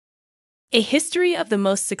A history of the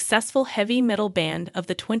most successful heavy metal band of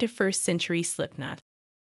the 21st century, Slipknot.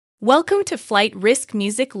 Welcome to Flight Risk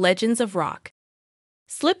Music Legends of Rock.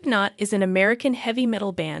 Slipknot is an American heavy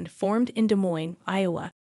metal band formed in Des Moines,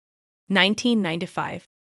 Iowa, 1995.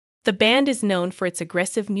 The band is known for its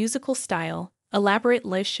aggressive musical style, elaborate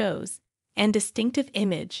live shows, and distinctive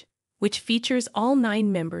image, which features all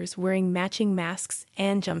 9 members wearing matching masks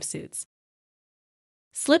and jumpsuits.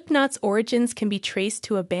 Slipknot's origins can be traced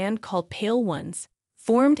to a band called Pale Ones,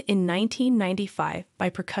 formed in 1995 by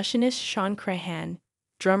percussionist Sean Crahan,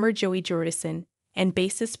 drummer Joey Jordison, and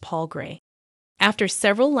bassist Paul Gray. After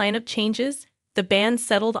several lineup changes, the band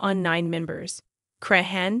settled on 9 members: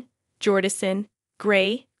 Crahan, Jordison,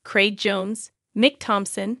 Gray, Craig Jones, Mick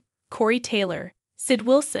Thompson, Corey Taylor, Sid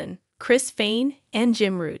Wilson, Chris Fain, and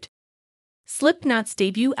Jim Root. Slipknot's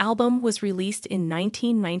debut album was released in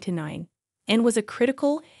 1999 and was a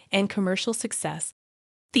critical and commercial success.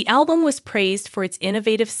 The album was praised for its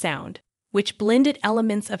innovative sound, which blended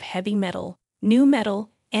elements of heavy metal, nu metal,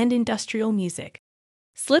 and industrial music.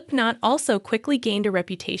 Slipknot also quickly gained a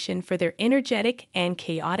reputation for their energetic and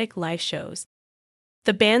chaotic live shows.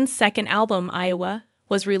 The band's second album, Iowa,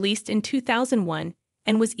 was released in 2001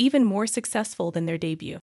 and was even more successful than their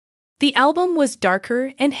debut. The album was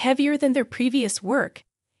darker and heavier than their previous work,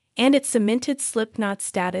 and it cemented Slipknot's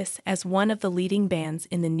status as one of the leading bands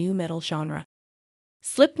in the nu metal genre.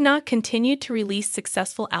 Slipknot continued to release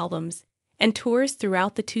successful albums and tours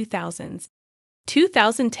throughout the 2000s.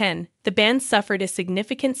 2010, the band suffered a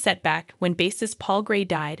significant setback when bassist Paul Gray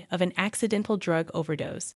died of an accidental drug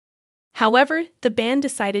overdose. However, the band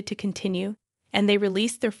decided to continue, and they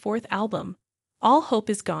released their 4th album, All Hope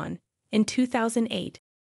Is Gone, in 2008.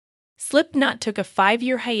 Slipknot took a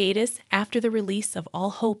 5-year hiatus after the release of All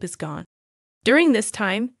Hope Is Gone. During this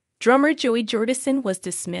time, drummer Joey Jordison was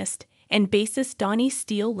dismissed and bassist Donnie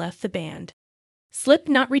Steele left the band.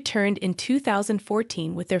 Slipknot returned in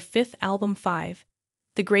 2014 with their 5th album, 5,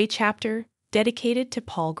 The Gray Chapter, dedicated to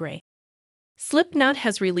Paul Gray. Slipknot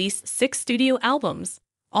has released 6 studio albums,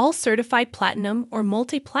 all certified platinum or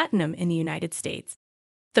multi-platinum in the United States.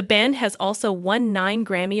 The band has also won 9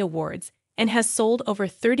 Grammy Awards and has sold over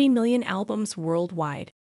 30 million albums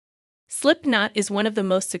worldwide. Slipknot is one of the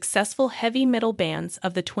most successful heavy metal bands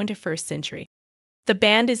of the 21st century. The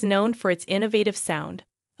band is known for its innovative sound,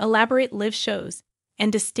 elaborate live shows,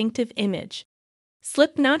 and distinctive image.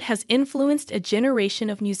 Slipknot has influenced a generation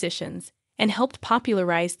of musicians and helped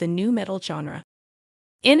popularize the nu metal genre.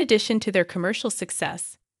 In addition to their commercial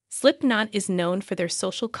success, Slipknot is known for their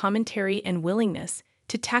social commentary and willingness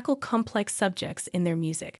to tackle complex subjects in their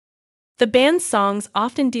music. The band's songs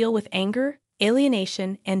often deal with anger,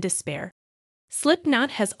 alienation, and despair.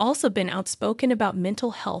 Slipknot has also been outspoken about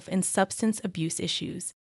mental health and substance abuse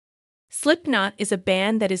issues. Slipknot is a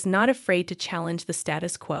band that is not afraid to challenge the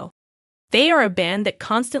status quo. They are a band that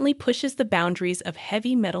constantly pushes the boundaries of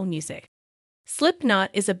heavy metal music.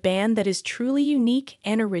 Slipknot is a band that is truly unique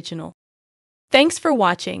and original. Thanks for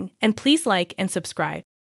watching, and please like and subscribe.